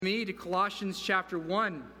Me to Colossians chapter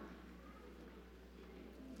 1.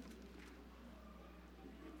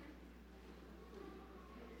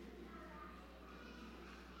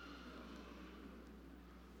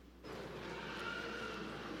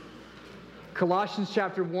 Colossians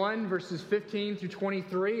chapter 1, verses 15 through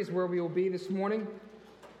 23 is where we will be this morning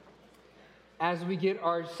as we get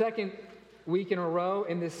our second week in a row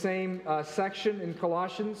in this same section in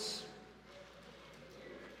Colossians.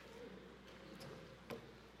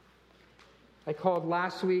 I called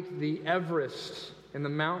last week the Everest and the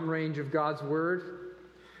mountain range of God's Word.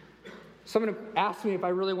 Someone asked me if I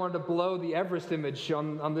really wanted to blow the Everest image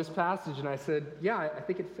on this passage, and I said, yeah, I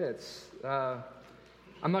think it fits.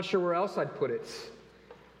 I'm not sure where else I'd put it.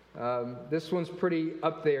 This one's pretty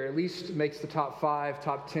up there, at least makes the top 5,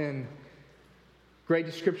 top 10. Great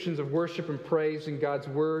descriptions of worship and praise in God's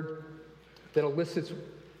Word that elicits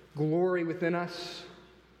glory within us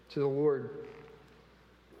to the Lord.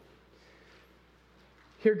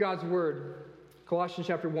 Hear God's word, Colossians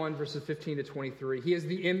chapter 1, verses 15 to 23. He is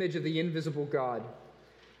the image of the invisible God,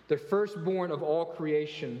 the firstborn of all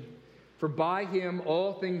creation. For by him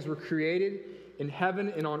all things were created, in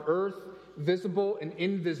heaven and on earth, visible and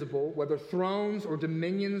invisible, whether thrones or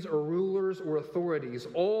dominions or rulers or authorities.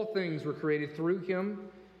 All things were created through him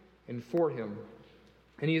and for him.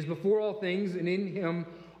 And he is before all things, and in him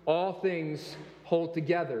all things hold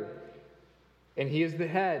together. And he is the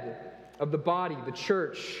head of the body, the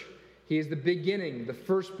church. He is the beginning, the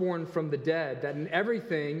firstborn from the dead, that in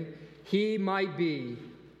everything he might be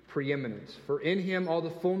preeminent. For in him all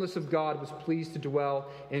the fullness of God was pleased to dwell,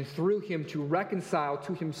 and through him to reconcile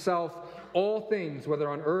to himself all things, whether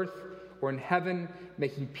on earth or in heaven,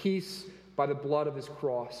 making peace by the blood of his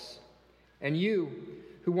cross. And you,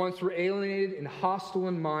 who once were alienated and hostile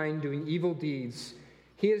in mind, doing evil deeds,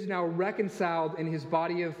 he is now reconciled in his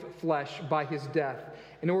body of flesh by his death,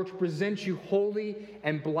 in order to present you holy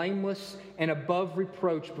and blameless and above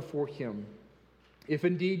reproach before him. If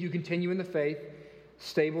indeed you continue in the faith,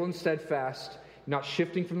 stable and steadfast, not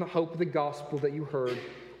shifting from the hope of the gospel that you heard,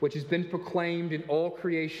 which has been proclaimed in all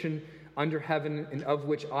creation under heaven, and of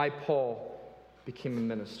which I, Paul, became a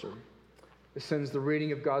minister. This ends the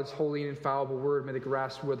reading of God's holy and infallible word. May the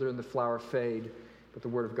grass wither and the flower fade, but the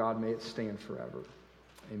word of God may it stand forever.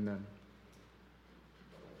 Amen.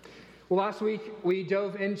 Well, last week we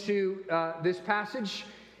dove into this passage,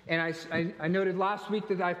 and I noted last week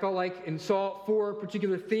that I felt like and saw 4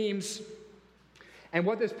 particular themes. And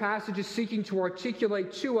what this passage is seeking to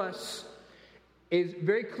articulate to us is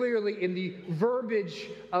very clearly in the verbiage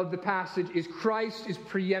of the passage is Christ is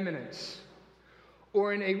preeminent.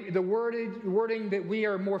 Or in the wording that we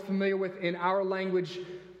are more familiar with in our language,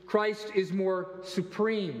 Christ is more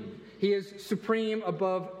supreme. He is supreme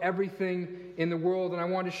above everything in the world. And I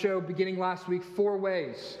want to show, beginning last week, 4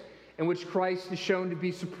 ways in which Christ is shown to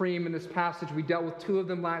be supreme in this passage. We dealt with 2 of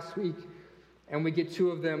them last week, and we get 2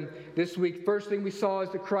 of them this week. First thing we saw is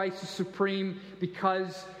that Christ is supreme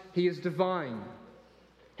because he is divine.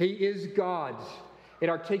 He is God. It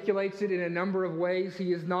articulates it in a number of ways.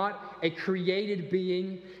 He is not a created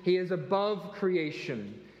being. He is above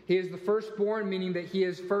creation. He is the firstborn, meaning that he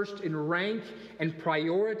is first in rank and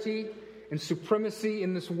priority and supremacy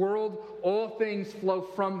in this world. All things flow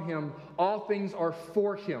from him. All things are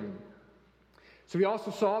for him. So we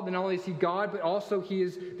also saw that not only is he God, but also he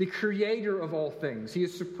is the creator of all things. He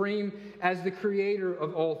is supreme as the creator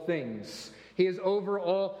of all things. He is over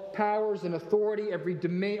all powers and authority,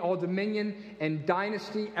 all dominion and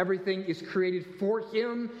dynasty. Everything is created for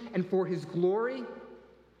him and for his glory.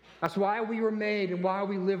 That's why we were made and why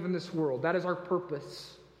we live in this world. That is our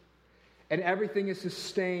purpose. And everything is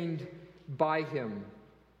sustained by him.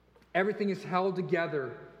 Everything is held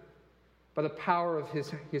together by the power of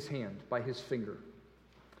his hand, by his finger.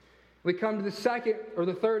 We come to the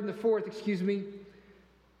third and the fourth,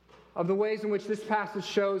 of the ways in which this passage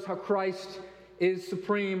shows how Christ is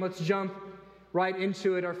supreme. Let's jump right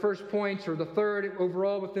into it. Our first point, or the third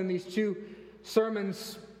overall within these 2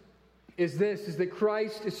 sermons, is that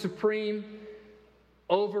Christ is supreme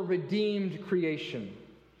over redeemed creation.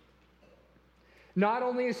 Not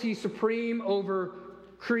only is he supreme over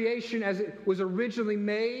creation as it was originally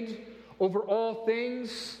made, over all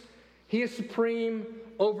things, he is supreme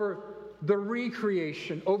over the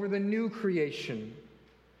recreation, over the new creation.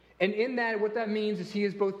 And in that, what that means is he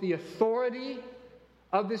is both the authority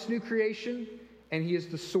of this new creation and he is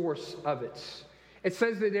the source of it. It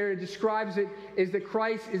says that there, it describes it, is that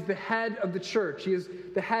Christ is the head of the church. He is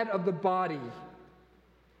the head of the body.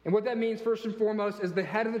 And what that means, first and foremost, is the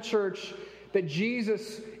head of the church, that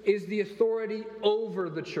Jesus is the authority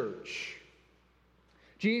over the church.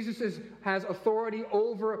 Jesus has authority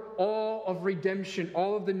over all of redemption,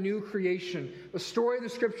 all of the new creation. The story of the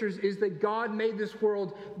Scriptures is that God made this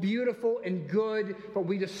world beautiful and good, but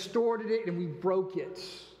we distorted it and we broke it.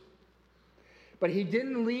 But He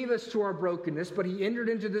didn't leave us to our brokenness, but He entered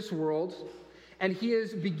into this world, and He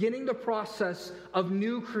is beginning the process of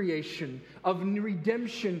new creation, of new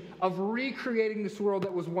redemption, of recreating this world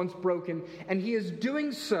that was once broken, and He is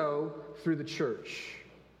doing so through the church.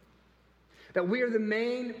 That we are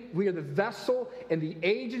the vessel and the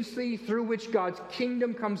agency through which God's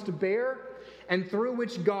kingdom comes to bear, and through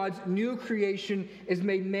which God's new creation is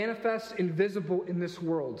made manifest and visible in this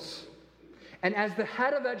world. And as the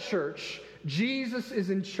head of that church, Jesus is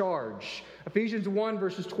in charge. Ephesians 1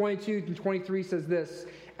 verses 22 and 23 says this,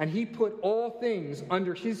 "And He put all things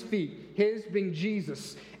under His feet," His being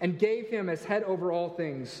Jesus, "and gave Him as head over all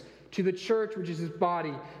things, to the church which is His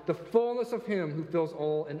body, the fullness of Him who fills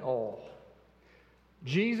all in all."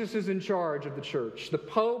 Jesus is in charge of the church. The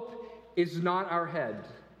Pope is not our head.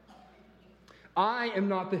 I am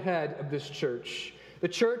not the head of this church. The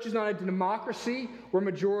church is not a democracy where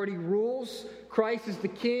majority rules. Christ is the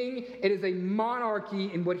king. It is a monarchy,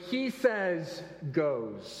 and what He says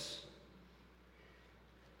goes.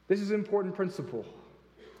 This is an important principle.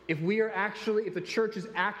 If the church is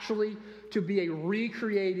actually to be a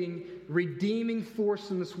recreating, redeeming force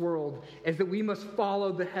in this world, is that we must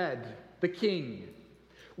follow the head, the king.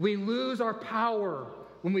 We lose our power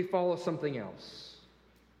when we follow something else.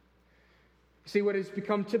 See, what has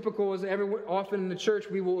become typical is often in the church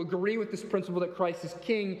we will agree with this principle that Christ is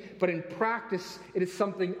king, but in practice it is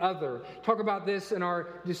something other. Talk about this in our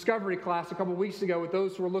discovery class a couple weeks ago with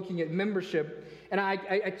those who were looking at membership. And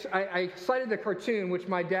I cited the cartoon which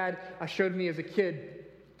my dad showed me as a kid,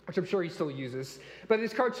 which I'm sure he still uses. But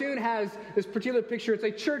this cartoon has this particular picture. It's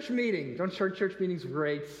a church meeting. Don't church meetings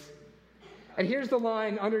great? And here's the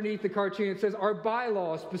line underneath the cartoon. It says, "Our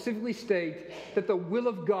bylaws specifically state that the will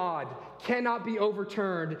of God cannot be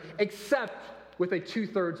overturned except with a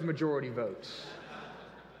 2/3 majority vote."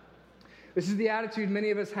 This is the attitude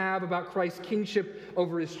many of us have about Christ's kingship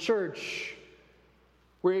over His church.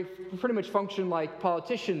 We pretty much function like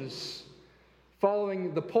politicians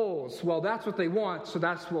following the polls. Well, that's what they want, so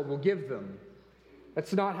that's what we'll give them.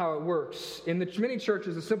 That's not how it works. In many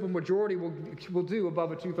churches, a simple majority will do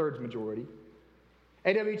above a 2/3 majority.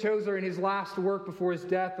 A.W. Tozer, in his last work before his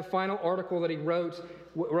death, the final article that he wrote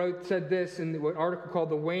said this in an article called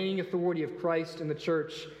 "The Waning Authority of Christ in the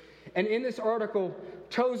Church." And in this article,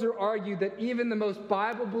 Tozer argued that even the most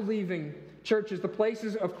Bible-believing churches, the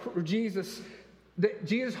places of Jesus, that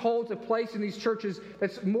Jesus holds a place in these churches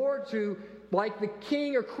that's more to like the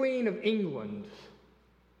king or queen of England.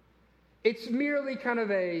 It's merely kind of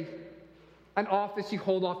an office you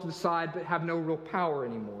hold off to the side but have no real power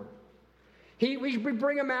anymore. We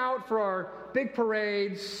bring Him out for our big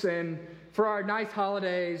parades and for our nice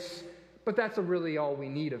holidays, but that's really all we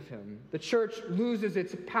need of Him. The church loses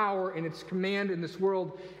its power and its command in this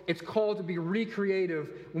world. It's called to be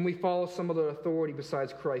recreative when we follow some other authority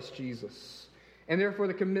besides Christ Jesus. And therefore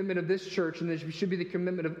the commitment of this church, and this should be the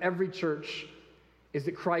commitment of every church, is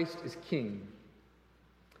that Christ is king.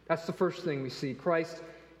 That's the first thing we see.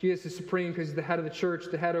 Jesus is supreme because He's the head of the church,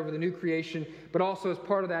 the head over the new creation, but also as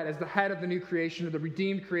part of that, as the head of the new creation, of the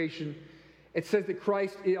redeemed creation, it says that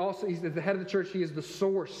Christ, He's the head of the church. He is the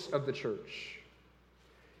source of the church.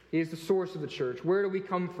 He is the source of the church. Where do we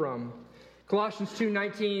come from? Colossians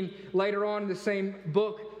 2:19, later on in the same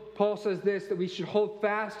book, Paul says this, that we should hold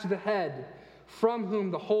fast to the head, from whom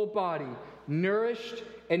the whole body, nourished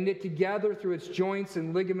and knit together through its joints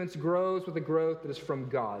and ligaments, grows with a growth that is from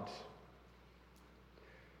God.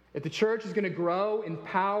 If the church is going to grow in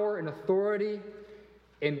power and authority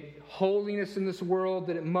and holiness in this world,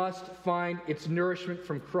 then it must find its nourishment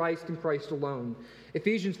from Christ and Christ alone.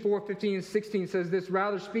 Ephesians 4:15 and 16 says this,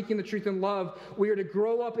 "Rather, speaking the truth in love, we are to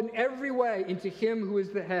grow up in every way into Him who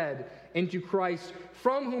is the head, into Christ,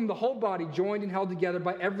 from whom the whole body, joined and held together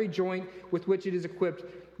by every joint with which it is equipped,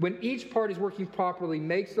 when each part is working properly,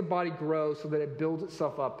 makes the body grow so that it builds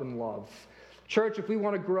itself up in love." Church, if we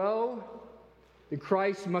want to grow, then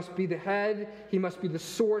Christ must be the head. He must be the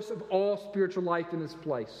source of all spiritual life in this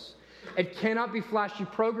place. It cannot be flashy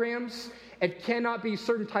programs. It cannot be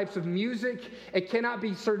certain types of music. It cannot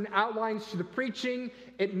be certain outlines to the preaching.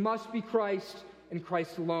 It must be Christ and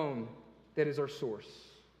Christ alone that is our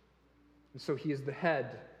source. And so He is the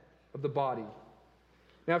head of the body.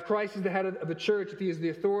 Now, if Christ is the head of the church, if He is the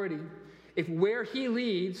authority, if where He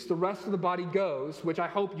leads, the rest of the body goes, which I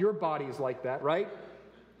hope your body is like that, right?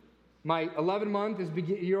 My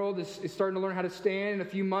 11-month-year-old is starting to learn how to stand. In a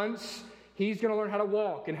few months, he's going to learn how to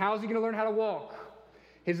walk. And how is he going to learn how to walk?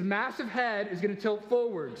 His massive head is going to tilt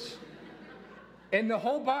forwards. And the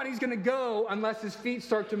whole body's going to go unless his feet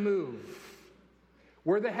start to move.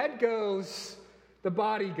 Where the head goes, the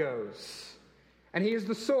body goes. And he is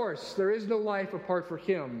the source. There is no life apart from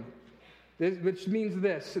him. Which means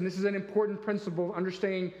this, and this is an important principle of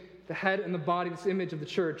understanding the head and the body, this image of the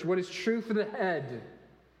church. What is true for the head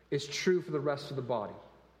is true for the rest of the body.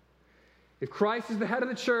 If Christ is the head of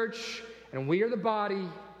the church and we are the body,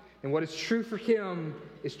 and what is true for him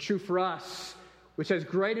is true for us, which has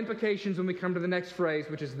great implications when we come to the next phrase,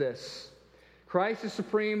 which is this. Christ is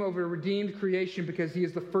supreme over redeemed creation because he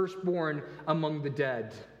is the firstborn among the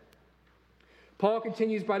dead. Paul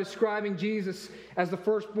continues by describing Jesus as the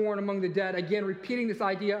firstborn among the dead, again repeating this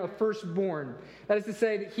idea of firstborn. That is to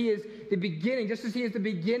say that he is the beginning, just as he is the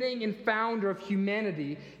beginning and founder of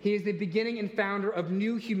humanity, he is the beginning and founder of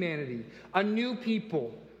new humanity, a new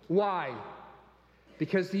people. Why?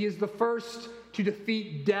 Because he is the first to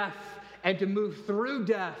defeat death and to move through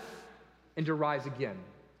death and to rise again.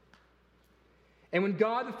 And when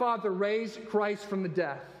God the Father raised Christ from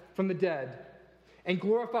the dead, and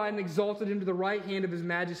glorified and exalted him to the right hand of his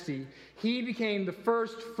majesty, he became the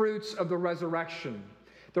first fruits of the resurrection.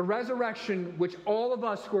 The resurrection which all of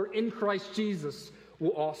us who are in Christ Jesus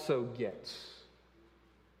will also get.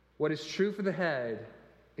 What is true for the head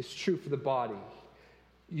is true for the body.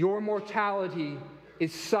 Your mortality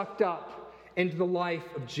is sucked up into the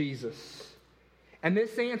life of Jesus. And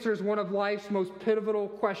this answers one of life's most pivotal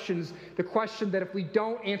questions, the question that if we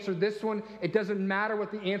don't answer this one, it doesn't matter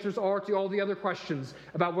what the answers are to all the other questions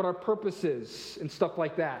about what our purpose is and stuff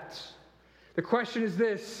like that. The question is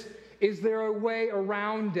this: is there a way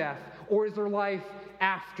around death, or is there life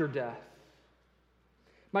after death?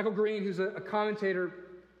 Michael Green, who's a commentator,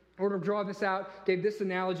 in order to draw this out, gave this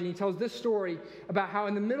analogy. He tells this story about how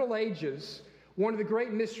in the Middle Ages, one of the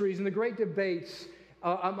great mysteries and the great debates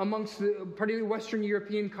amongst particularly Western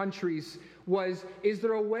European countries was, is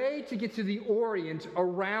there a way to get to the Orient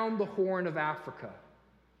around the Horn of Africa?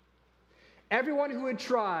 Everyone who had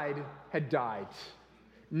tried had died.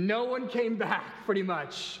 No one came back, pretty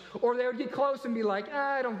much. Or they would get close and be like,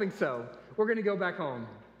 I don't think so. We're going to go back home.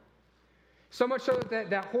 So much so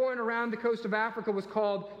that horn around the coast of Africa was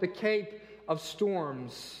called the Cape of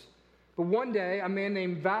Storms. But one day, a man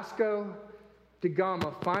named Vasco da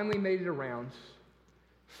Gama finally made it around,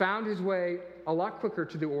 found his way a lot quicker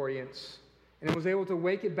to the Orient, and was able to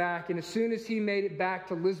wake it back. And as soon as he made it back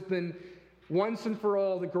to Lisbon, once and for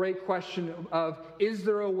all, the great question of, is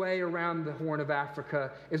there a way around the Horn of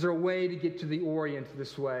Africa? Is there a way to get to the Orient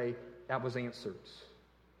this way? That was answered.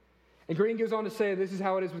 And Green goes on to say, this is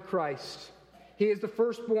how it is with Christ. He is the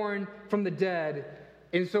firstborn from the dead.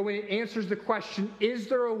 And so when it answers the question, is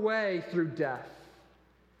there a way through death?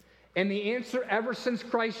 And the answer ever since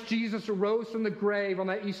Christ Jesus arose from the grave on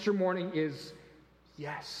that Easter morning is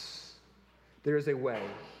yes, there is a way.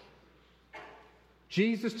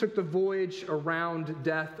 Jesus took the voyage around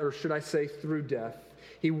death, or should I say through death.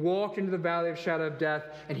 He walked into the valley of shadow of death,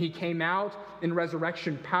 and he came out in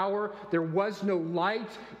resurrection power. There was no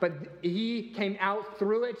light, but he came out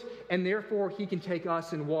through it, and therefore he can take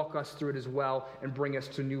us and walk us through it as well and bring us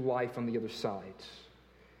to new life on the other side.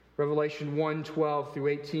 Revelation 1:12 through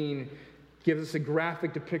 18 gives us a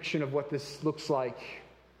graphic depiction of what this looks like.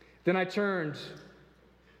 Then I turned.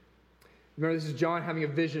 Remember, this is John having a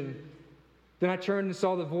vision. Then I turned and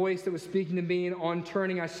saw the voice that was speaking to me, and on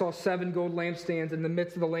turning I saw 7 gold lampstands. In the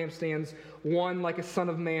midst of the lampstands, one like a son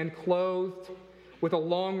of man, clothed with a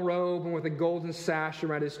long robe and with a golden sash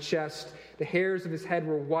around his chest. The hairs of his head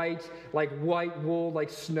were white, like white wool,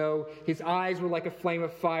 like snow. His eyes were like a flame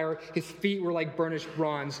of fire. His feet were like burnished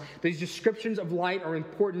bronze. These descriptions of light are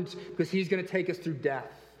important because he's going to take us through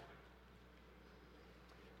death.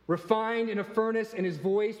 Refined in a furnace, and his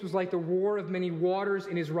voice was like the roar of many waters.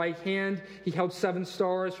 In his right hand he held 7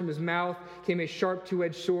 stars. From his mouth came a sharp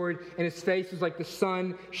 2-edged sword, and his face was like the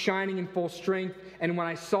sun shining in full strength. And when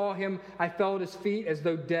I saw him, I fell at his feet as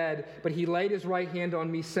though dead. But he laid his right hand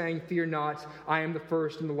on me, saying, Fear not, I am the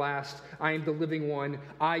first and the last. I am the living one.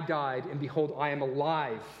 I died, and behold, I am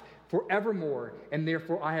alive forevermore, and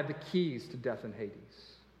therefore I have the keys to death and Hades.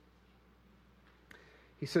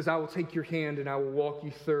 He says, I will take your hand and I will walk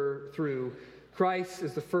you through. Christ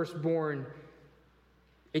is the firstborn.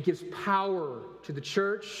 It gives power to the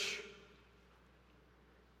church.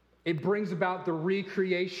 It brings about the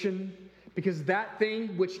recreation, because that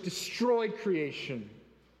thing which destroyed creation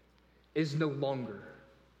is no longer.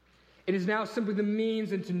 It is now simply the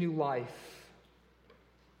means into new life.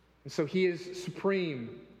 And so he is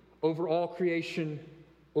supreme over all creation,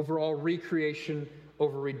 over all recreation,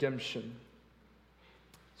 over redemption.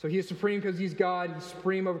 So he is supreme because he's God. He's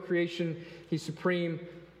supreme over creation. He's supreme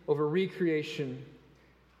over recreation.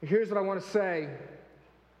 And here's what I want to say.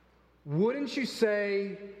 Wouldn't you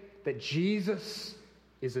say that Jesus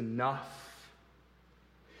is enough?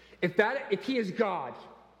 If he is God,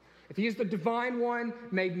 if he is the divine one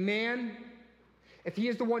made man, if he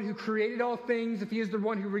is the one who created all things, if he is the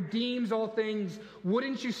one who redeems all things,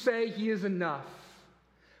 wouldn't you say he is enough?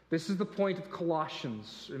 This is the point of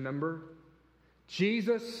Colossians, remember?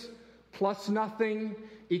 Jesus plus nothing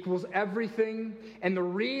equals everything. And the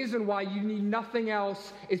reason why you need nothing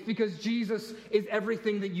else is because Jesus is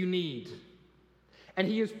everything that you need. And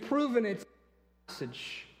he has proven it in the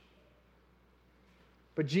passage.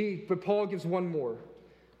 But Paul gives one more.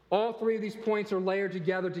 All three of these points are layered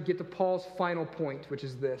together to get to Paul's final point, which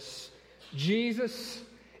is this. Jesus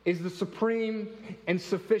is the supreme and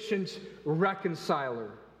sufficient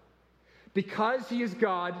reconciler. Because he is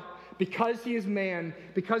God, because he is man,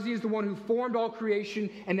 because he is the one who formed all creation,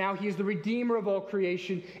 and now he is the redeemer of all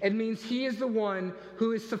creation, it means he is the one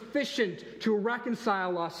who is sufficient to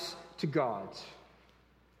reconcile us to God.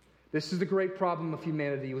 This is the great problem of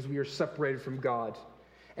humanity, as we are separated from God.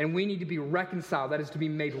 And we need to be reconciled, that is, to be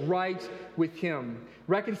made right with him.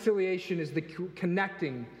 Reconciliation is the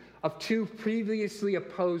connecting of two previously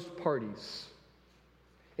opposed parties.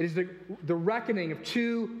 It is the reckoning of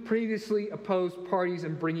two previously opposed parties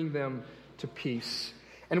and bringing them to peace.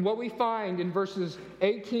 And what we find in verses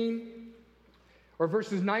 19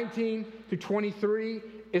 through 23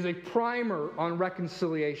 is a primer on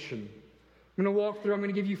reconciliation. I'm going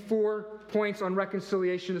to give you 4 points on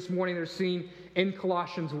reconciliation this morning that are seen in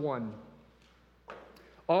Colossians 1.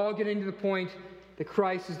 All getting to the point that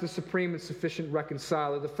Christ is the supreme and sufficient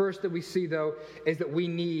reconciler. The first that we see, though, is that we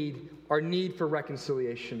need our need for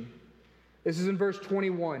reconciliation. This is in verse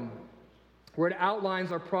 21, where it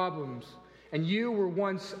outlines our problems. And you were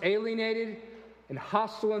once alienated and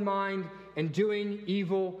hostile in mind and doing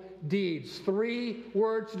evil deeds. 3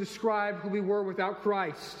 words to describe who we were without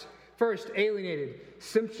Christ. First, alienated,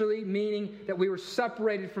 simply meaning that we were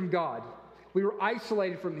separated from God. We were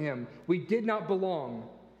isolated from him. We did not belong.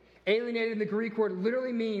 Alienated in the Greek word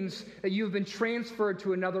literally means that you have been transferred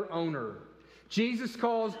to another owner. Jesus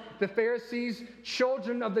calls the Pharisees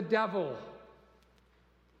children of the devil.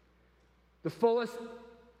 The fullest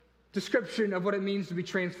description of what it means to be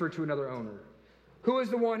transferred to another owner. Who is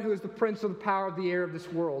the one who is the prince of the power of the air of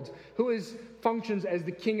this world? Who functions as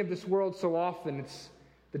the king of this world so often? It's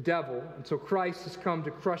the devil, until Christ has come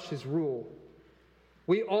to crush his rule.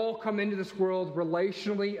 We all come into this world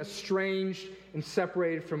relationally estranged and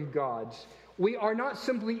separated from God. We are not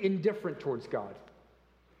simply indifferent towards God.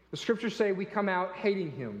 The scriptures say we come out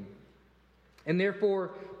hating him, and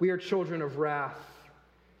therefore we are children of wrath.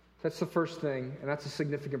 That's the first thing, and that's a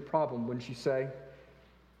significant problem, wouldn't you say?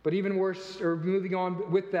 But even worse, or moving on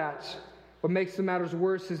with that, what makes the matters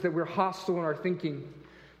worse is that we're hostile in our thinking.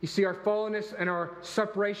 You see, our fallenness and our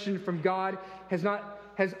separation from God has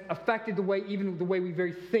affected the way we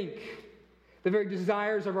very think. The very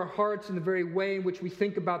desires of our hearts and the very way in which we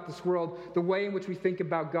think about this world, the way in which we think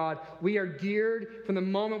about God. We are geared from the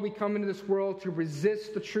moment we come into this world to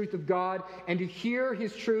resist the truth of God and to hear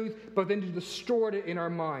his truth, but then to distort it in our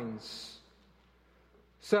minds.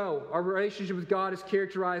 So, our relationship with God is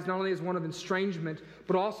characterized not only as one of estrangement,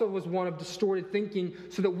 but also as one of distorted thinking,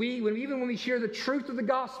 so that even when we hear the truth of the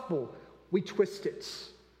gospel, we twist it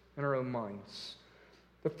in our own minds.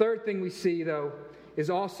 The third thing we see, though,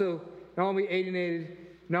 is also not only alienated,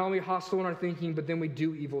 not only hostile in our thinking, but then we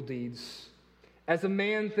do evil deeds. As a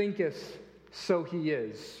man thinketh, so he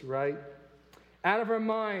is, right? Out of our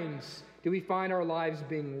minds do we find our lives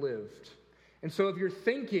being lived. And so if your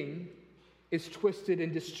thinking is twisted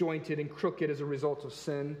and disjointed and crooked as a result of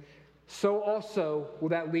sin, so also will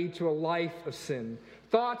that lead to a life of sin.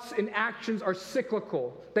 Thoughts and actions are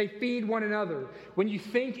cyclical. They feed one another. When you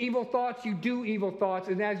think evil thoughts, you do evil thoughts.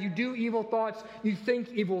 And as you do evil thoughts, you think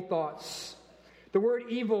evil thoughts. The word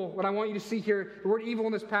evil, what I want you to see here, the word evil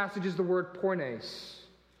in this passage is the word pornes.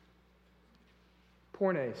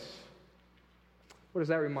 Pornes. What does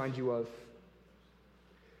that remind you of?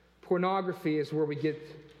 Pornography is where we get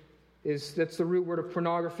that's the root word of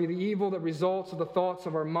pornography. The evil that results of the thoughts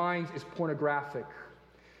of our minds is pornographic.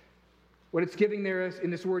 What it's giving there is, in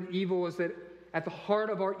this word evil, is that at the heart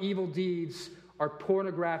of our evil deeds are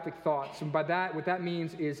pornographic thoughts. And by that, what that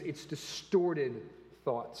means is it's distorted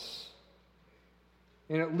thoughts.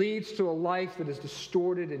 And it leads to a life that is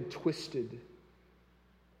distorted and twisted.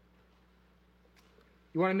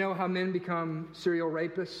 You want to know how men become serial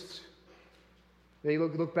rapists? They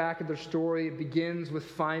look back at their story. It begins with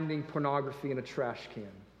finding pornography in a trash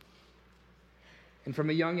can. And from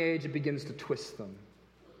a young age, it begins to twist them.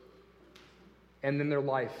 And then their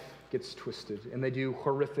life gets twisted, and they do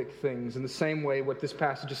horrific things. In the same way, what this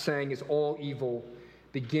passage is saying is all evil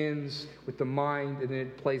begins with the mind, and then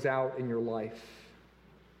it plays out in your life.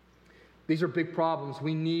 These are big problems.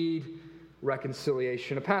 We need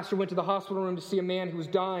reconciliation. A pastor went to the hospital room to see a man who was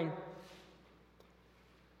dying.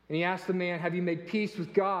 And he asked the man, "Have you made peace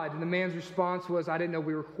with God?" And the man's response was, "I didn't know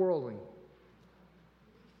we were quarreling."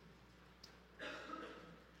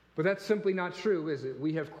 But that's simply not true, is it?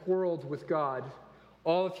 We have quarreled with God.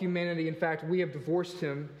 All of humanity, in fact, we have divorced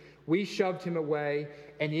him. We shoved him away,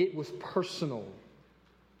 and it was personal.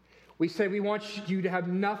 We say we want you to have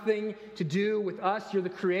nothing to do with us. You're the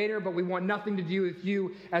creator, but we want nothing to do with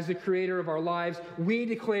you as the creator of our lives. We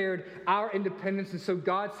declared our independence, and so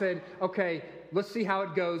God said, okay, let's see how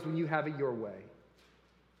it goes when you have it your way.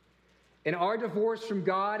 And our divorce from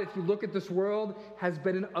God, if you look at this world, has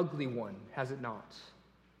been an ugly one, has it not?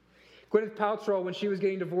 Gwyneth Paltrow, when she was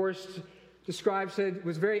getting divorced,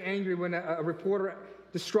 was very angry when a reporter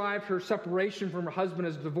described her separation from her husband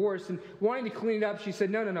as a divorce, and wanting to clean it up, she said,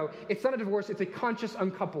 no, it's not a divorce, it's a conscious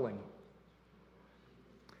uncoupling.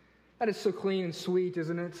 That is so clean and sweet,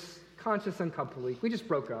 isn't it? Conscious uncoupling. We just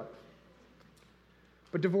broke up.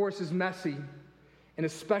 But divorce is messy, and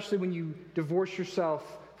especially when you divorce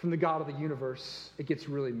yourself from the God of the universe, it gets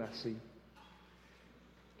really messy.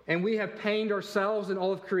 And we have pained ourselves and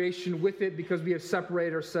all of creation with it because we have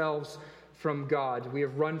separated ourselves from God. We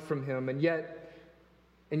have run from him, and yet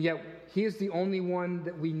he is the only one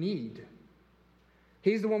that we need.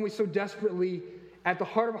 He's the one we so desperately, at the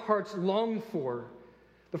heart of our hearts, long for.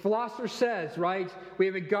 The philosopher says, right, we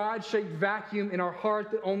have a God-shaped vacuum in our heart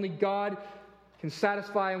that only God can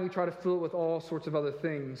satisfy, and we try to fill it with all sorts of other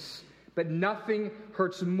things. But nothing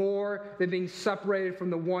hurts more than being separated from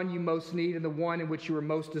the one you most need and the one in which you were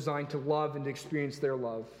most designed to love and to experience their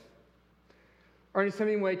love. Ernest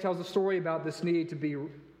Hemingway tells a story about this need to be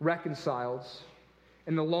reconciled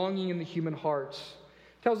and the longing in the human heart.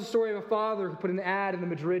 He tells the story of a father who put an ad in the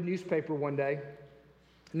Madrid newspaper one day.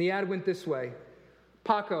 And the ad went this way: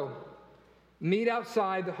 "Paco, meet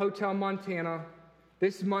outside the Hotel Montana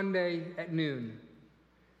this Monday at noon."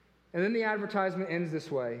 And then the advertisement ends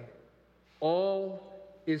this way: "All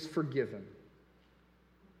is forgiven."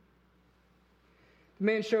 The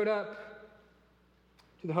man showed up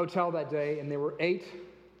to the hotel that day, and there were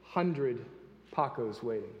 800 Pacos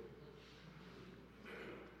waiting.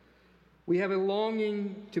 We have a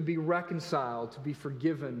longing to be reconciled, to be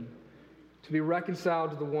forgiven, to be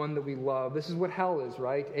reconciled to the one that we love. This is what hell is,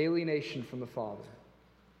 right? Alienation from the Father.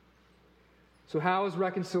 So how is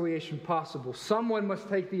reconciliation possible? Someone must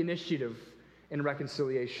take the initiative in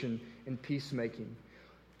reconciliation and peacemaking.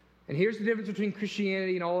 And here's the difference between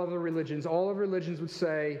Christianity and all other religions. All other religions would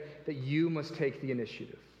say that you must take the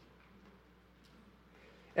initiative.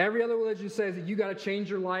 Every other religion says that you got to change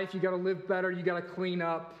your life, you got to live better, you got to clean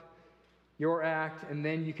up your act, and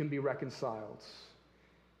then you can be reconciled.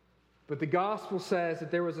 But the gospel says that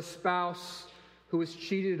there was a spouse who was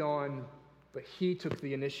cheated on, but he took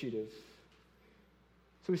the initiative.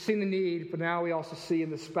 So we've seen the need, but now we also see in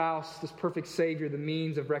the spouse, this perfect Savior, the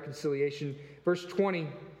means of reconciliation. Verse 20,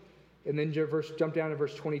 and then jump down to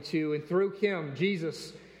verse 22. "And through him,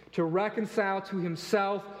 Jesus, to reconcile to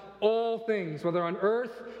himself all things, whether on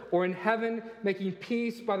earth or in heaven, making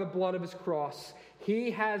peace by the blood of his cross.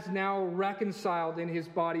 He has now reconciled in his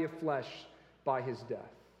body of flesh by his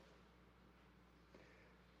death."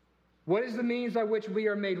 What is the means by which we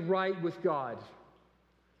are made right with God?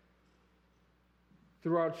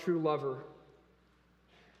 Through our true lover,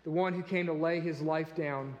 the one who came to lay his life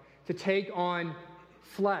down, to take on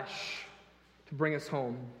flesh, to bring us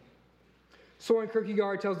home. Soren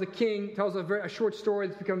Kierkegaard tells a short story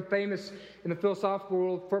that's become famous in the philosophical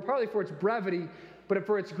world, probably for its brevity, but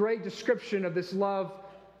for its great description of this love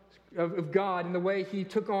of God and the way he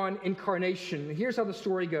took on incarnation. And here's how the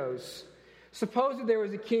story goes. Suppose that there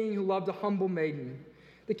was a king who loved a humble maiden.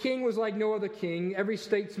 The king was like no other king. Every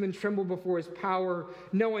statesman trembled before his power.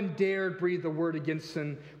 No one dared breathe a word against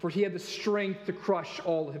him, for he had the strength to crush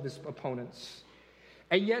all of his opponents.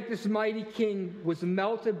 And yet this mighty king was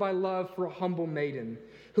melted by love for a humble maiden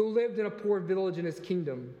who lived in a poor village in his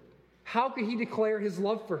kingdom. How could he declare his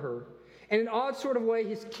love for her? In an odd sort of way,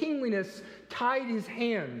 his kingliness tied his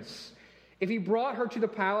hands. If he brought her to the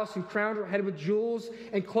palace and crowned her head with jewels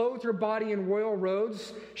and clothed her body in royal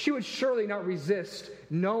robes, she would surely not resist.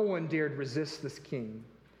 No one dared resist this king.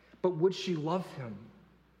 But would she love him?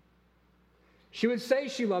 She would say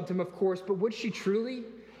she loved him, of course, but would she truly?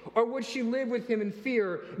 Or would she live with him in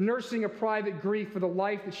fear, nursing a private grief for the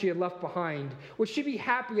life that she had left behind? Would she be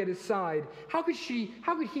happy at his side? How could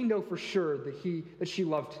he know for sure that she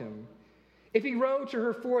loved him? If he rode to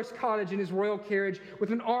her forest cottage in his royal carriage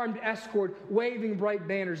with an armed escort waving bright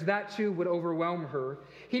banners, that too would overwhelm her.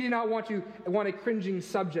 He did not want a cringing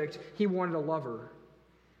subject. He wanted a lover.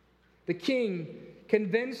 The king,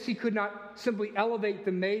 convinced he could not simply elevate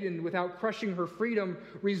the maiden without crushing her freedom,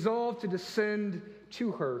 resolved to descend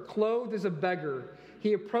to her. Clothed as a beggar,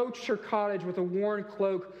 he approached her cottage with a worn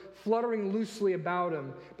cloak fluttering loosely about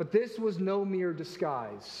him. But this was no mere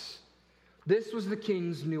disguise. This was the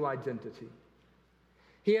king's new identity.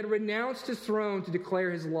 He had renounced his throne to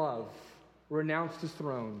declare his love, renounced his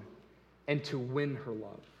throne, and to win her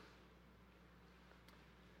love.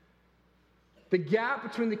 The gap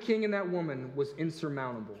between the king and that woman was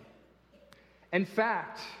insurmountable. In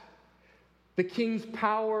fact, the king's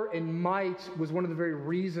power and might was one of the very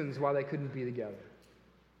reasons why they couldn't be together.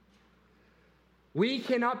 We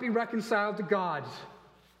cannot be reconciled to God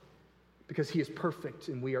because he is perfect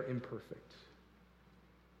and we are imperfect.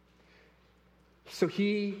 So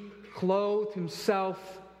he clothed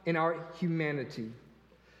himself in our humanity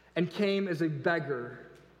and came as a beggar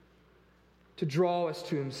to draw us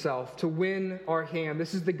to himself, to win our hand.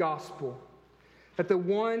 This is the gospel. That the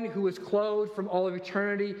one who is clothed from all of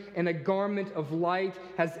eternity in a garment of light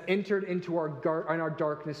has entered into our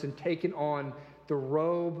darkness and taken on the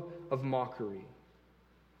robe of mockery.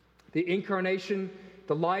 The incarnation,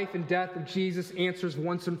 the life and death of Jesus answers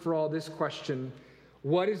once and for all this question: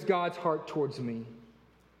 what is God's heart towards me?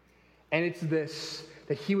 And it's this,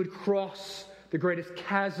 that he would cross the greatest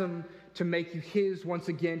chasm to make you his once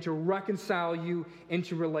again, to reconcile you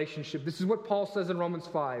into relationship. This is what Paul says in Romans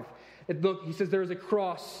 5. Look, he says there is a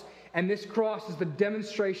cross, and this cross is the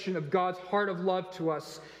demonstration of God's heart of love to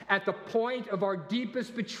us. At the point of our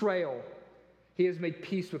deepest betrayal, he has made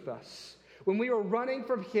peace with us. When we were running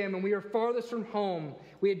from him and we were farthest from home,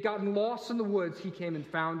 we had gotten lost in the woods, he came and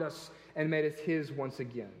found us and made us his once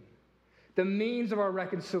again. The means of our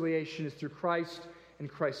reconciliation is through Christ and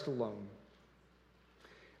Christ alone.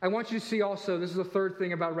 I want you to see also, this is the third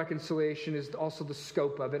thing about reconciliation, is also the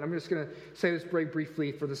scope of it. I'm just going to say this very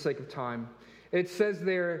briefly for the sake of time. It says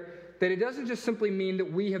there that it doesn't just simply mean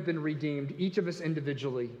that we have been redeemed, each of us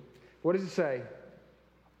individually. What does it say?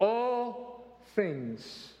 All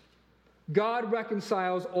things. God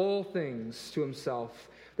reconciles all things to himself.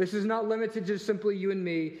 This is not limited to simply you and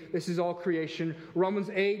me. This is all creation. Romans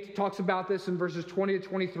 8 talks about this in verses 20 to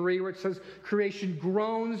 23, where it says creation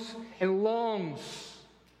groans and longs.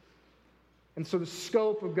 And so the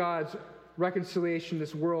scope of God's reconciliation in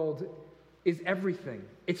this world is everything.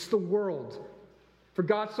 It's the world. For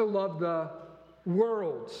God so loved the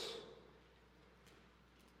world.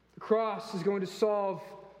 The cross is going to solve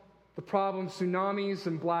the problem of tsunamis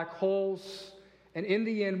and black holes. And in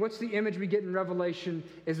the end, what's the image we get in Revelation?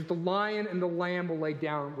 Is that the lion and the lamb will lay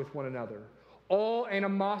down with one another. All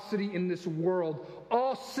animosity in this world,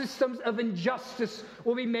 all systems of injustice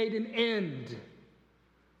will be made an end.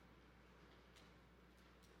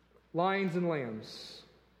 Lions and lambs.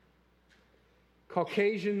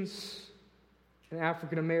 Caucasians and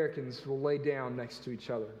African Americans will lay down next to each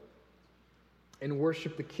other and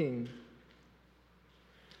worship the King.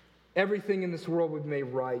 Everything in this world will be made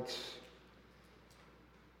right.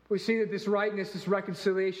 We see that this rightness, this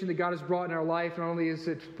reconciliation that God has brought in our life, not only is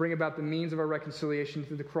it to bring about the means of our reconciliation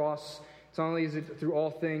through the cross, not only is it through all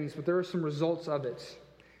things, but there are some results of it.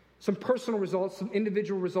 Some personal results, some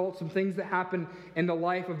individual results, some things that happen in the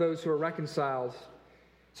life of those who are reconciled.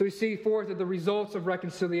 So we see forth that the results of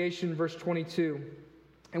reconciliation, verse 22.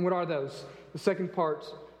 And what are those? The second part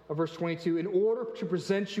of verse 22. In order to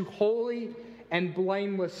present you holy and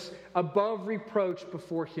blameless, above reproach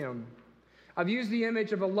before him. I've used the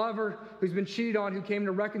image of a lover who's been cheated on, who came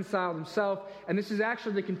to reconcile himself. And this is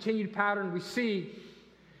actually the continued pattern we see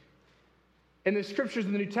in the scriptures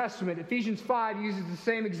in the New Testament. Ephesians 5 uses the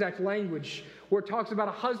same exact language, where it talks about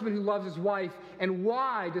a husband who loves his wife. And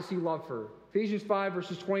why does he love her? Ephesians 5,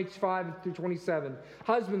 verses 25 through 27.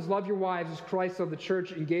 Husbands, love your wives as Christ loved the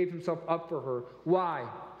church and gave himself up for her. Why?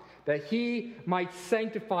 That he might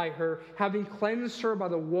sanctify her, having cleansed her by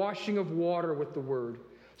the washing of water with the word,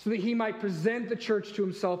 so that he might present the church to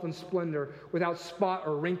himself in splendor, without spot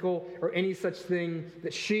or wrinkle or any such thing,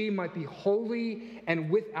 that she might be holy and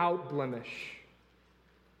without blemish.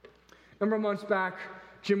 A number of months back,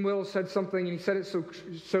 Jim Wills said something, and he said it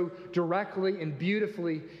so directly and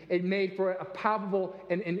beautifully. It made for a palpable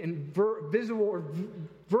and visible or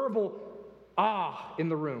verbal in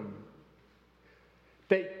the room.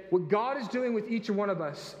 That what God is doing with each one of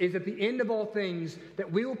us is at the end of all things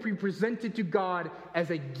that we will be presented to God as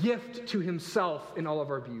a gift to himself in all of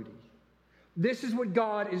our beauty. This is what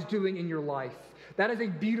God is doing in your life. That is a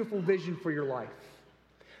beautiful vision for your life.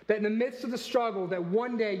 That in the midst of the struggle, that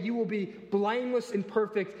one day you will be blameless and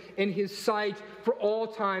perfect in his sight for all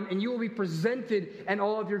time, and you will be presented in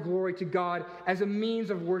all of your glory to God as a means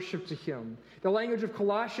of worship to him. The language of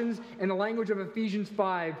Colossians and the language of Ephesians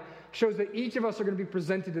 5 shows that each of us are going to be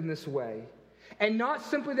presented in this way. And not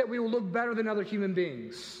simply that we will look better than other human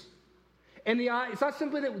beings. It's not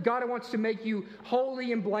simply that God wants to make you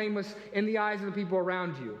holy and blameless in the eyes of the people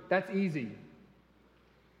around you. That's easy.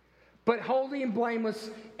 But holy and blameless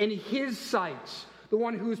in his sight, the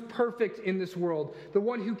one who is perfect in this world, the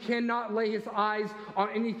one who cannot lay his eyes on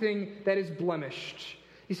anything that is blemished.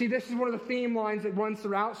 You see, this is one of the theme lines that runs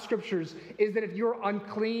throughout Scriptures, is that if you're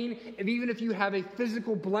unclean, and even if you have a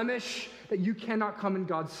physical blemish, that you cannot come in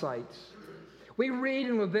God's sight. We read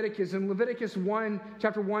in Leviticus 1,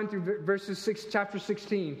 chapter 1 through chapter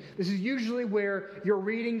 16. This is usually where your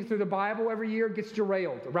reading through the Bible every year gets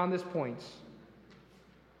derailed, around this point.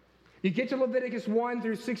 You get to Leviticus 1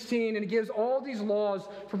 through 16, and it gives all these laws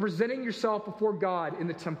for presenting yourself before God in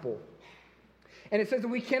the temple. And it says that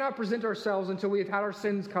we cannot present ourselves until we have had our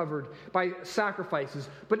sins covered by sacrifices.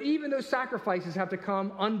 But even those sacrifices have to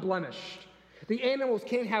come unblemished. The animals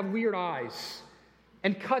can't have weird eyes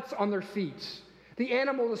and cuts on their feet. The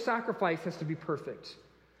animal, the sacrifice, has to be perfect.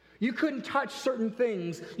 You couldn't touch certain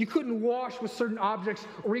things. You couldn't wash with certain objects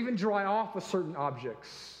or even dry off with certain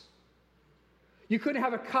objects. You couldn't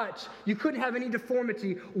have a cut. You couldn't have any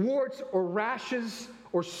deformity, warts or rashes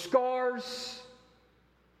or scars.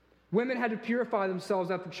 Women had to purify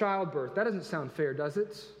themselves after childbirth. That doesn't sound fair, does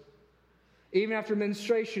it? Even after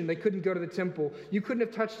menstruation, they couldn't go to the temple. You couldn't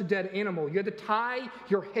have touched a dead animal. You had to tie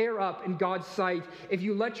your hair up in God's sight. If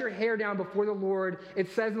you let your hair down before the Lord, it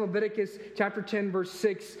says in Leviticus chapter 10, verse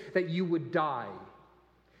 6, that you would die.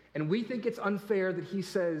 And we think it's unfair that he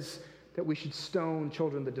says that we should stone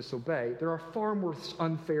children that disobey. There are far more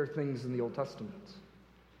unfair things in the Old Testament.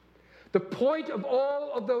 The point of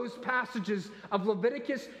all of those passages of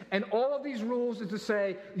Leviticus and all of these rules is to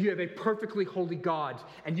say you have a perfectly holy God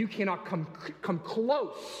and you cannot come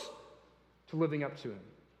close to living up to him.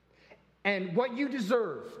 And what you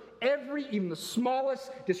deserve, even the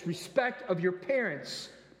smallest disrespect of your parents,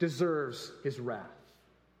 deserves his wrath.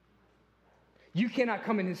 You cannot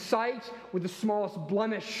come in his sight with the smallest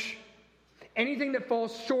blemish. Anything that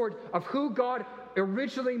falls short of who God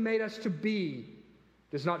originally made us to be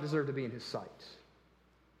does not deserve to be in his sight.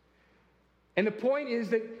 And the point is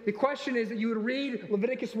that the question is that you would read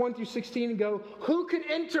Leviticus 1 through 16 and go, who could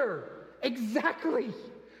enter? Exactly.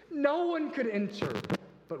 No one could enter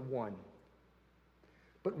but one.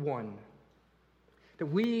 But one. That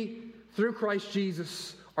we, through Christ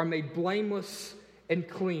Jesus, are made blameless and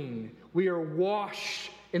clean. We are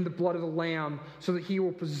washed in the blood of the Lamb so that he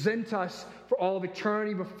will present us for all of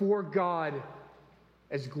eternity before God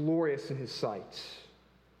as glorious in his sight.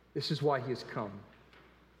 This is why he has come.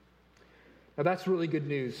 Now that's really good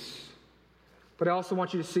news. But I also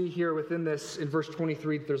want you to see here within this, in verse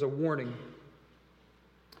 23, there's a warning.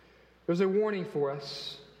 There's a warning for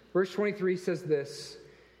us. Verse 23 says this: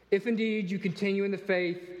 if indeed you continue in the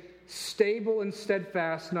faith, stable and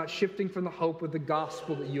steadfast, not shifting from the hope of the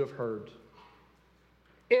gospel that you have heard.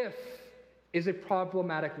 If is a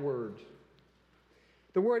problematic word.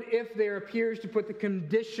 The word if there appears to put a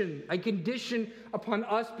condition upon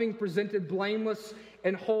us being presented blameless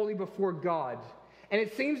and holy before God. And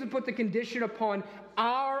it seems to put the condition upon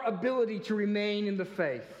our ability to remain in the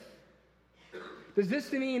faith. Does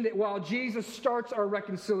this mean that while Jesus starts our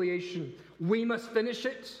reconciliation, we must finish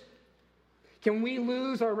it? Can we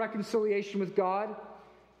lose our reconciliation with God?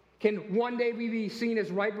 Can one day we be seen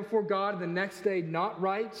as right before God and the next day not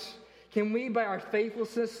right? Can we, by our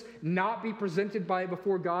faithlessness, not be presented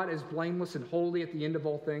before God as blameless and holy at the end of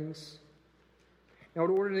all things? Now,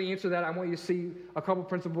 in order to answer that, I want you to see a couple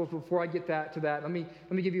principles before I get to that. Let me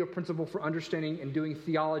give you a principle for understanding and doing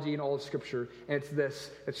theology in all of Scripture. And it's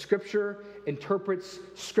this: that Scripture interprets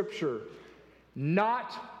Scripture,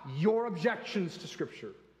 not your objections to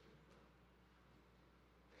Scripture.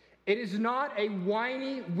 It is not a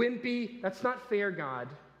whiny, wimpy, that's not fair, God.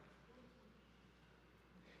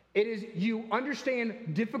 It is you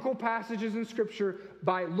understand difficult passages in Scripture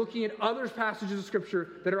by looking at other passages of Scripture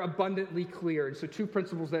that are abundantly clear. And so two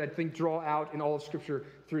principles that I think draw out in all of Scripture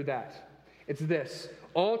through that. It's this: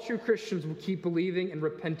 all true Christians will keep believing and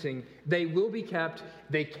repenting. They will be kept.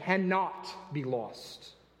 They cannot be lost.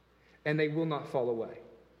 And they will not fall away.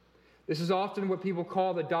 This is often what people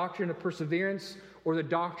call the doctrine of perseverance or the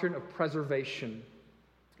doctrine of preservation.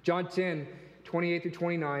 John 10, 28 through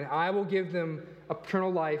 29, I will give them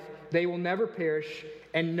eternal life. They will never perish,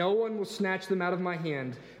 and no one will snatch them out of my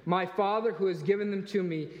hand. My Father who has given them to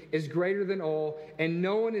me is greater than all, and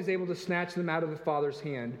no one is able to snatch them out of the Father's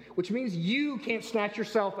hand, which means you can't snatch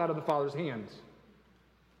yourself out of the Father's hand.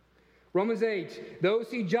 Romans 8,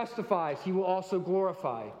 those he justifies, he will also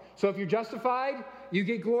glorify. So if you're justified, you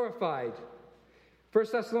get glorified. 1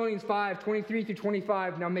 Thessalonians 5, 23 through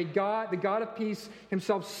 25, now may God, the God of peace,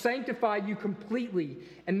 himself sanctify you completely,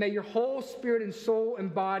 and may your whole spirit and soul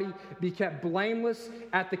and body be kept blameless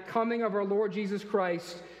at the coming of our Lord Jesus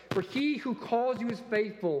Christ. For he who calls you is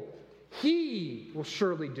faithful, he will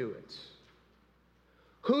surely do it.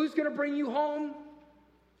 Who's going to bring you home?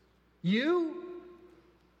 You?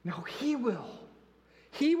 No, he will.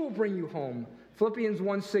 He will bring you home. Philippians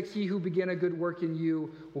 1:6, he who began a good work in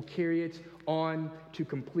you will carry it on to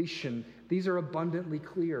completion. These are abundantly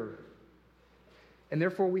clear. And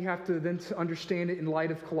therefore we have to then understand it in light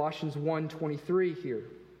of Colossians 1:23 here.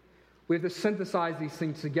 We have to synthesize these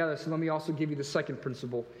things together. So let me also give you the second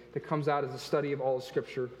principle that comes out as a study of all of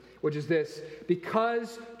Scripture, which is this.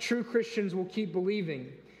 Because true Christians will keep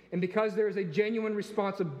believing, and because there is a genuine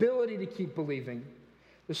responsibility to keep believing,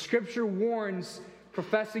 the Scripture warns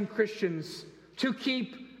professing Christians to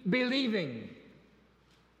keep believing.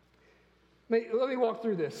 Let me walk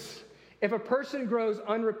through this. If a person grows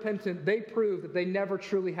unrepentant, they prove that they never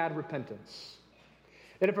truly had repentance.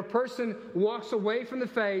 That if a person walks away from the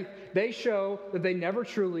faith, they show that they never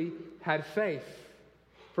truly had faith.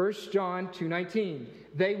 1 John 2:19,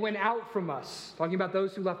 they went out from us, talking about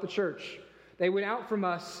those who left the church. They went out from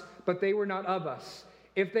us, but they were not of us.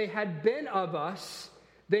 If they had been of us,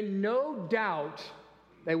 then no doubt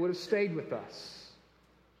they would have stayed with us.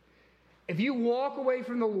 If you walk away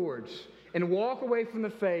from the Lord and walk away from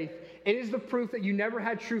the faith, it is the proof that you never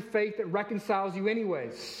had true faith that reconciles you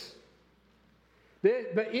anyways.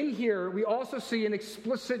 But in here, we also see an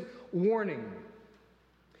explicit warning.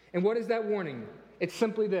 And what is that warning? It's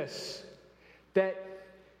simply this, that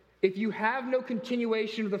if you have no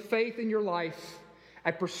continuation of the faith in your life,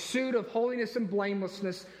 a pursuit of holiness and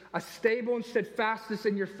blamelessness, a stable and steadfastness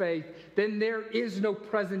in your faith, then there is no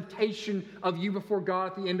presentation of you before God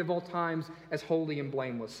at the end of all times as holy and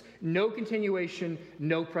blameless. No continuation,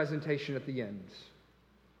 no presentation at the end.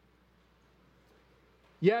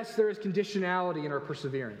 Yes, there is conditionality in our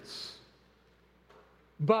perseverance.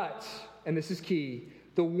 But, and this is key,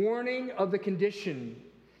 the warning of the condition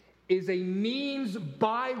is a means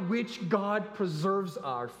by which God preserves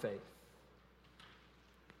our faith.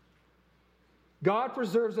 God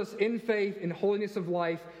preserves us in faith and holiness of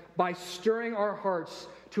life by stirring our hearts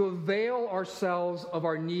to avail ourselves of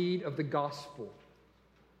our need of the gospel.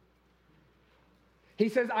 He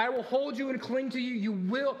says, I will hold you and cling to you.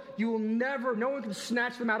 You will never, no one can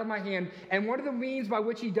snatch them out of my hand. And one of the means by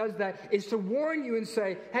which he does that is to warn you and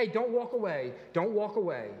say, hey, don't walk away. Don't walk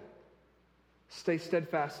away. Stay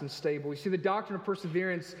steadfast and stable. You see, the doctrine of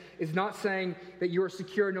perseverance is not saying that you are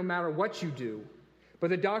secure no matter what you do. But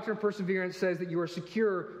the doctrine of perseverance says that you are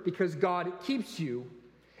secure because God keeps you.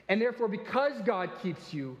 And therefore, because God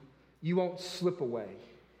keeps you, you won't slip away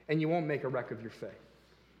and you won't make a wreck of your faith.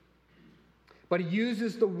 But he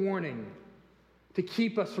uses the warning to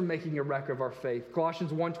keep us from making a wreck of our faith.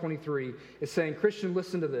 Colossians 1:23 is saying, Christian,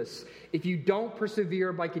 listen to this. If you don't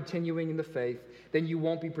persevere by continuing in the faith, then you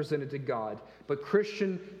won't be presented to God. But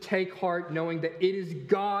Christian, take heart knowing that it is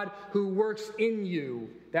God who works in you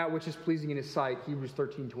that which is pleasing in his sight. Hebrews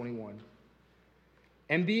 13:21.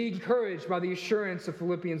 And be encouraged by the assurance of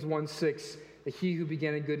Philippians 1:6 that he who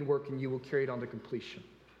began a good work in you will carry it on to completion.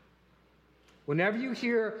 Whenever you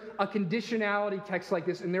hear a conditionality text like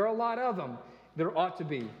this, and there are a lot of them, there ought to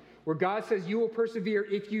be, where God says you will persevere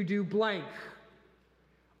if you do blank,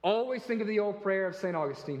 always think of the old prayer of St.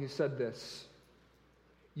 Augustine who said this,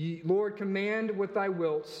 Lord, command what thou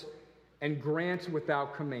wilt and grant what thou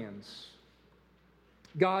commands.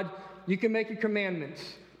 God, you can make a commandment,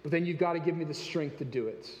 but then you've got to give me the strength to do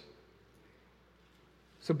it.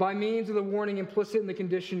 So by means of the warning implicit in the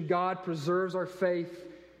condition, God preserves our faith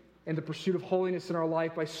and the pursuit of holiness in our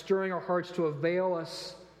life by stirring our hearts to avail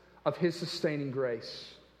us of his sustaining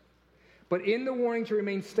grace. But in the warning to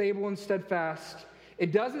remain stable and steadfast,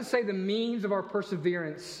 it doesn't say the means of our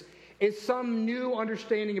perseverance is some new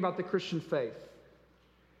understanding about the Christian faith.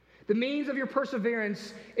 The means of your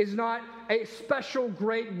perseverance is not a special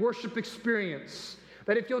great worship experience,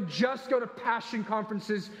 that if you'll just go to passion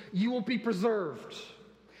conferences, you will be preserved.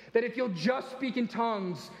 That if you'll just speak in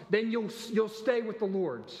tongues, then you'll stay with the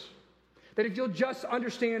Lord. That if you'll just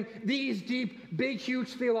understand these deep, big,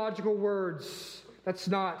 huge theological words, That's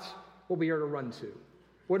not what we are to run to.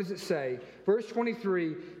 What does it say? Verse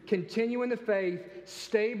 23, continue in the faith,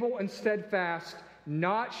 stable and steadfast,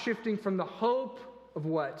 not shifting from the hope of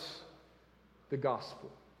what? The gospel.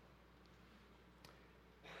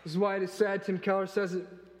 This is why it is said, Tim Keller says it,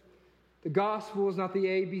 the gospel is not the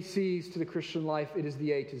ABCs to the Christian life, it is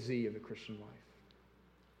the A to Z of the Christian life.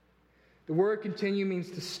 The word continue means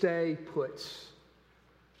to stay put.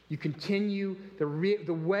 You continue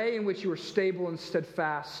the way in which you are stable and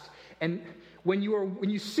steadfast. And when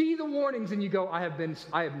you see the warnings and you go, I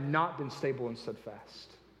have not been stable and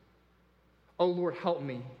steadfast. Oh Lord, help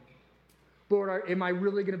me. Lord, am I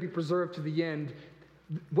really going to be preserved to the end?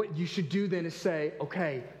 What you should do then is say,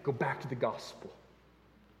 okay, go back to the gospel.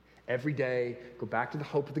 Every day, go back to the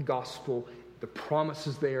hope of the gospel. The promise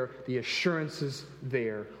is there. The assurance is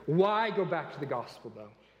there. Why go back to the gospel,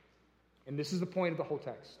 though? And this is the point of the whole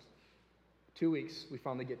text. 2 weeks, we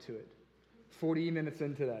finally get to it. 40 minutes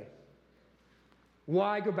in today.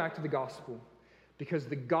 Why go back to the gospel? Because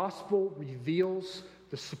the gospel reveals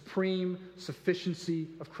the supreme sufficiency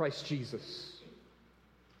of Christ Jesus.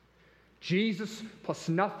 Jesus plus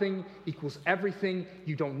nothing equals everything.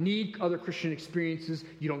 You don't need other Christian experiences.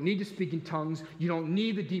 You don't need to speak in tongues. You don't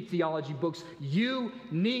need the deep theology books. You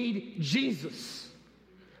need Jesus.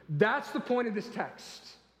 That's the point of this text.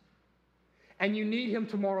 And you need him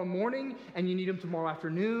tomorrow morning, and you need him tomorrow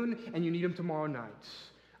afternoon, and you need him tomorrow night.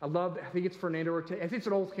 I think it's Fernando Ortega. I think it's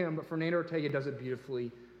an old hymn, but Fernando Ortega does it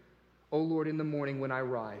beautifully. Oh Lord, in the morning when I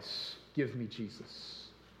rise, give me Jesus.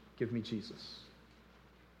 Give me Jesus.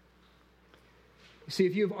 You see,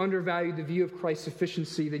 if you have undervalued the view of Christ's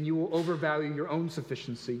sufficiency, then you will overvalue your own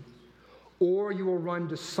sufficiency, or you will run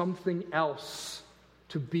to something else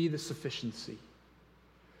to be the sufficiency.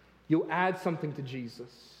 You'll add something to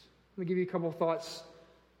Jesus. Let me give you a couple of thoughts,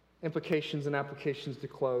 implications, and applications to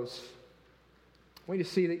close. I want you to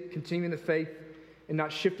see that continuing the faith and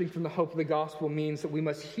not shifting from the hope of the gospel means that we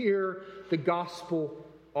must hear the gospel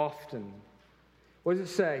often. What does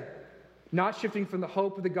it say? Not shifting from the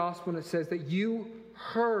hope of the gospel, and it says that you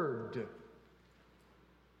heard.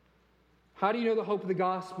 How do you know the hope of the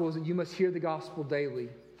gospel is that you must hear the gospel daily?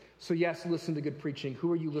 So yes, listen to good preaching.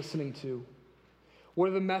 Who are you listening to? What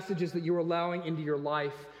are the messages that you're allowing into your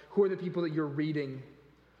life? Who are the people that you're reading?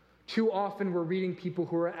 Too often we're reading people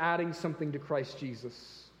who are adding something to Christ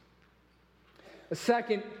Jesus. A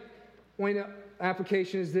second point of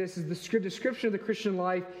application is this: is the description of the Christian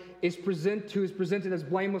life is presented as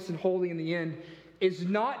blameless and holy in the end, is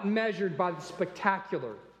not measured by the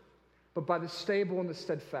spectacular, but by the stable and the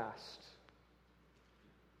steadfast.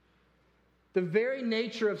 The very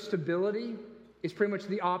nature of stability is pretty much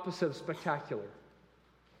the opposite of spectacular.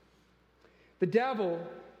 The devil,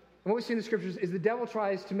 and what we see in the scriptures, is the devil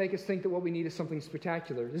tries to make us think that what we need is something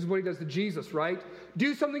spectacular. This is what he does to Jesus, right?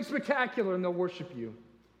 Do something spectacular and they'll worship you.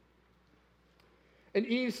 In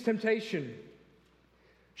Eve's temptation,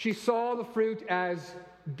 she saw the fruit as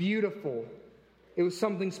beautiful. It was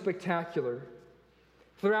something spectacular.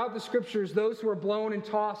 Throughout the scriptures, those who are blown and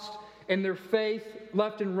tossed in their faith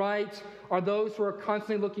left and right are those who are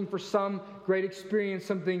constantly looking for some great experience,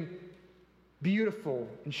 something beautiful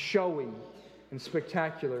and showy and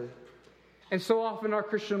spectacular. And so often in our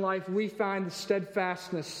Christian life, we find the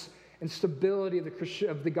steadfastness and stability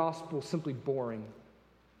of the gospel simply boring.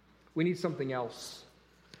 We need something else.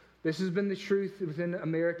 This has been the truth within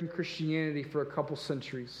American Christianity for a couple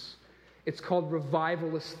centuries. It's called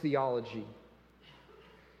revivalist theology.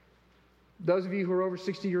 Those of you who are over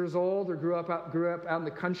 60 years old or grew up out in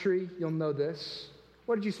the country, you'll know this.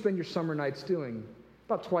 What did you spend your summer nights doing?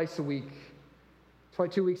 About twice a week,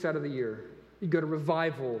 2 weeks out of the year. You go to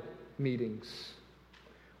revival meetings.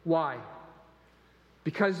 Why?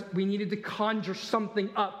 Because we needed to conjure something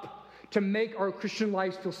up to make our Christian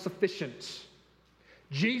lives feel sufficient.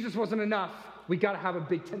 Jesus wasn't enough. We got to have a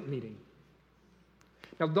big tent meeting.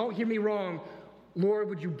 Now, don't hear me wrong. Lord,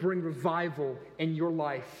 would you bring revival in your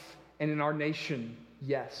life and in our nation?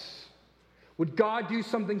 Yes. Would God do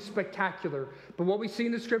something spectacular? But what we see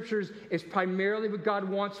in the scriptures is primarily what God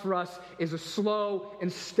wants for us is a slow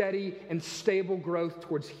and steady and stable growth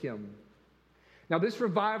towards him. Now, this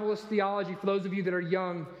revivalist theology, for those of you that are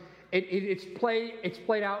young, it's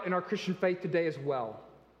played out in our Christian faith today as well.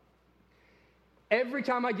 Every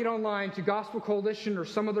time I get online to Gospel Coalition or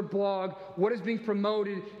some other blog, what is being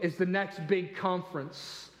promoted is the next big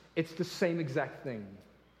conference. It's the same exact thing.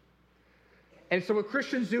 And so what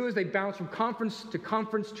Christians do is they bounce from conference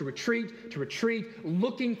to retreat,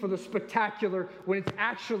 looking for the spectacular when it's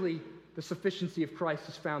actually the sufficiency of Christ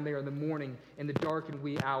is found there in the morning in the dark and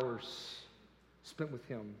wee hours spent with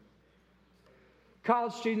him.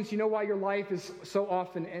 College students, you know why your life is so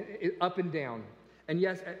often up and down. And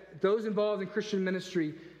yes, those involved in Christian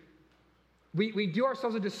ministry, we do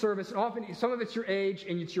ourselves a disservice. And often, some of it's your age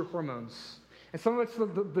and it's your hormones. And some of it's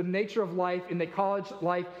the nature of life in the college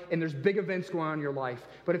life, and there's big events going on in your life.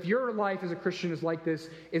 But if your life as a Christian is like this,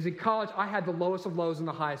 is in college, I had the lowest of lows and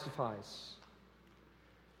the highest of highs.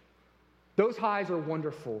 Those highs are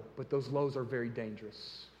wonderful, but those lows are very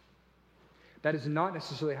dangerous. That is not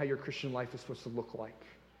necessarily how your Christian life is supposed to look like.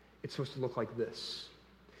 It's supposed to look like this.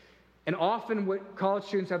 And often what college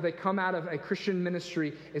students have, they come out of a Christian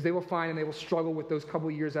ministry, is they will find and they will struggle with those couple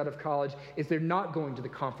years out of college, is they're not going to the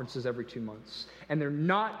conferences every 2 months. And they're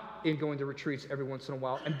not going to retreats every once in a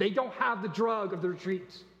while. And they don't have the drug of the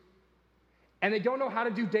retreats. And they don't know how to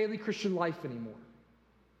do daily Christian life anymore.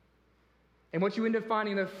 And what you end up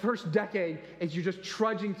finding in the first decade is you're just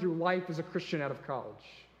trudging through life as a Christian out of college.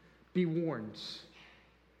 Be warned.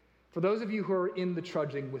 For those of you who are in the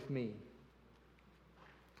trudging with me,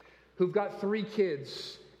 who've got 3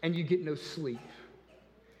 kids and you get no sleep,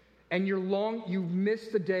 and you miss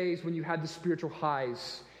the days when you had the spiritual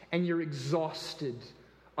highs, and you're exhausted,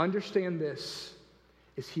 understand this,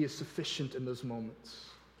 is He is sufficient in those moments.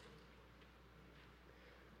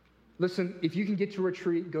 Listen, if you can get to a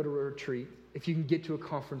retreat, go to a retreat. If you can get to a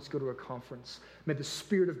conference, go to a conference. May the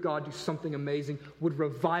Spirit of God do something amazing. Would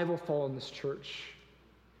revival fall in this church?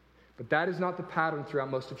 But that is not the pattern throughout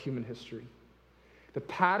most of human history. The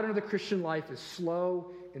pattern of the Christian life is slow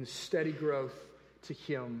and steady growth to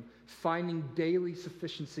Him, finding daily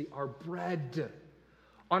sufficiency, our bread,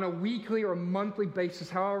 on a weekly or a monthly basis,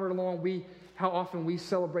 how often we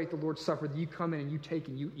celebrate the Lord's Supper, that you come in and you take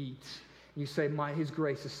and you eat. And you say, His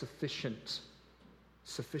grace is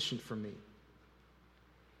sufficient for me.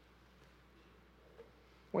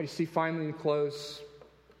 I want you to see finally in close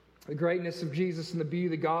the greatness of Jesus and the beauty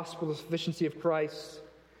of the gospel, the sufficiency of Christ.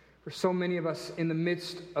 For so many of us in the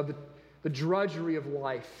midst of the drudgery of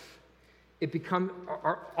life,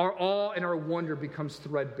 our awe and our wonder becomes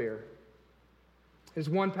threadbare. As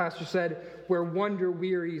one pastor said, where wonder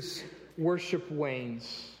wearies, worship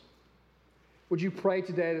wanes. Would you pray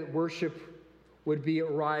today that worship would be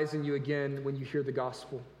arise in you again when you hear the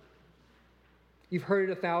gospel? You've heard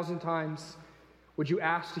it 1,000 times. Would you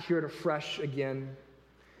ask to hear it afresh again?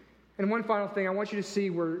 And one final thing, I want you to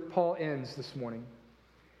see where Paul ends this morning.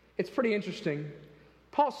 It's pretty interesting.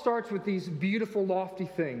 Paul starts with these beautiful, lofty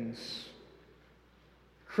things.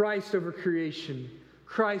 Christ over creation.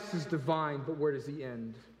 Christ is divine, but where does He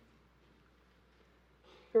end?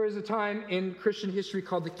 There was a time in Christian history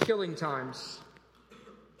called the Killing Times.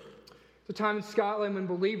 It's a time in Scotland when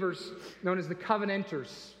believers, known as the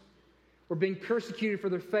Covenanters, were being persecuted for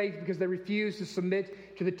their faith because they refused to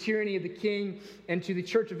submit to the tyranny of the king and to the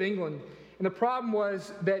Church of England. And the problem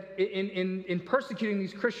was that in persecuting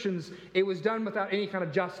these Christians, it was done without any kind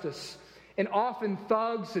of justice. And often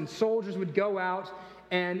thugs and soldiers would go out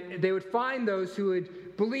and they would find those who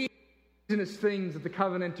would believe in these things that the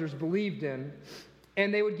Covenanters believed in.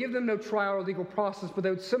 And they would give them no trial or legal process, but they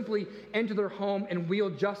would simply enter their home and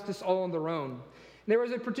wield justice all on their own. And there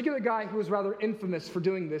was a particular guy who was rather infamous for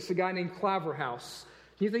doing this, a guy named Claverhouse.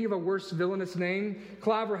 Can you think of a worse villainous name?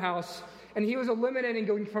 Claverhouse. And he was eliminating,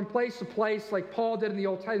 going from place to place, like Paul did in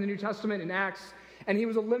the New Testament in Acts, and he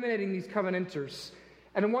was eliminating these Covenanters.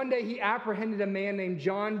 And one day he apprehended a man named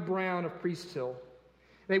John Brown of Priest Hill.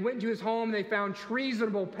 They went into his home and they found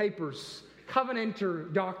treasonable papers,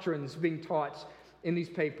 Covenanter doctrines being taught in these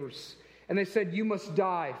papers. And they said, you must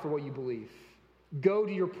die for what you believe. Go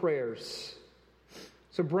to your prayers.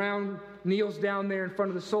 So Brown kneels down there in front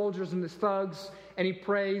of the soldiers and the thugs, and he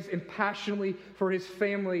prays impassionately for his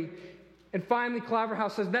family. And finally,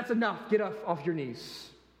 Claverhouse says, that's enough. Get off your knees.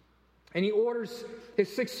 And he orders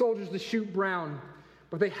his 6 soldiers to shoot Brown.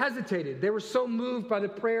 But they hesitated. They were so moved by the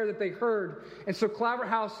prayer that they heard. And so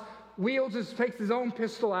Claverhouse takes his own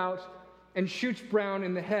pistol out and shoots Brown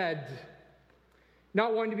in the head.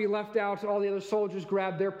 Not wanting to be left out, all the other soldiers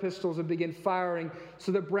grabbed their pistols and began firing,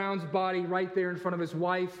 so that Brown's body, right there in front of his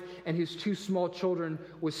wife and his 2 small children,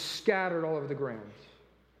 was scattered all over the ground.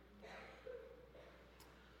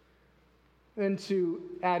 Then, to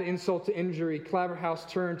add insult to injury, Claverhouse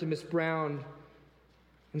turned to Miss Brown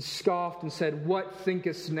and scoffed and said, what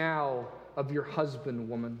thinkest now of your husband,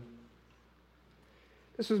 woman?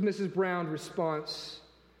 This was Mrs. Brown's response.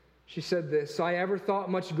 She said this, I ever thought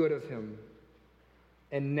much good of him,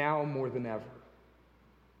 and now more than ever.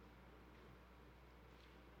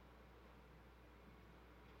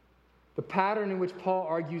 The pattern in which Paul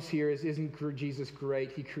argues here is, isn't Jesus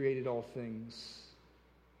great? He created all things.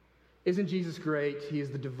 Isn't Jesus great? He is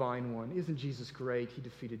the divine one. Isn't Jesus great? He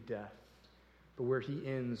defeated death. but where he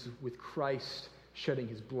ends with Christ shedding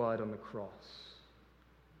his blood on the cross.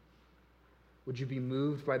 Would you be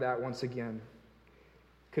moved by that once again?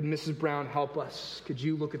 Could Mrs. Brown help us? Could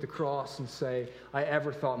you look at the cross and say, I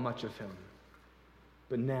ever thought much of him,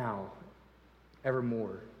 but now,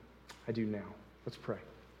 evermore, I do now. Let's pray.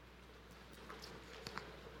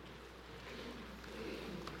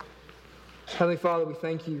 Heavenly Father, we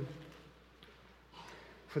thank you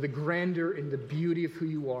for the grandeur and the beauty of who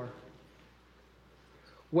you are.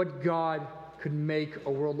 What God could make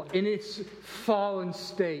a world in its fallen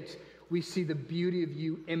state, we see the beauty of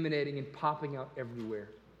you emanating and popping out everywhere.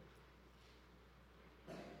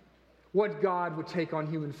 What God would take on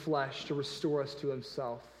human flesh to restore us to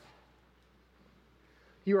himself.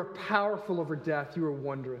 You are powerful over death. You are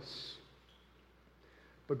wondrous.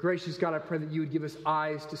 But gracious God, I pray that you would give us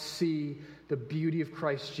eyes to see the beauty of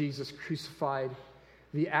Christ Jesus crucified,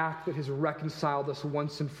 the act that has reconciled us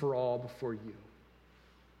once and for all before you.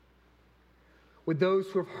 Would those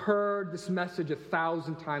who have heard this message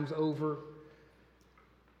 1,000 times over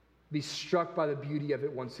be struck by the beauty of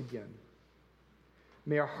it once again?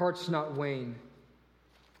 May our hearts not wane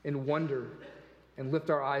in wonder and lift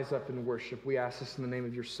our eyes up in worship. We ask this in the name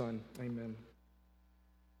of your Son. Amen.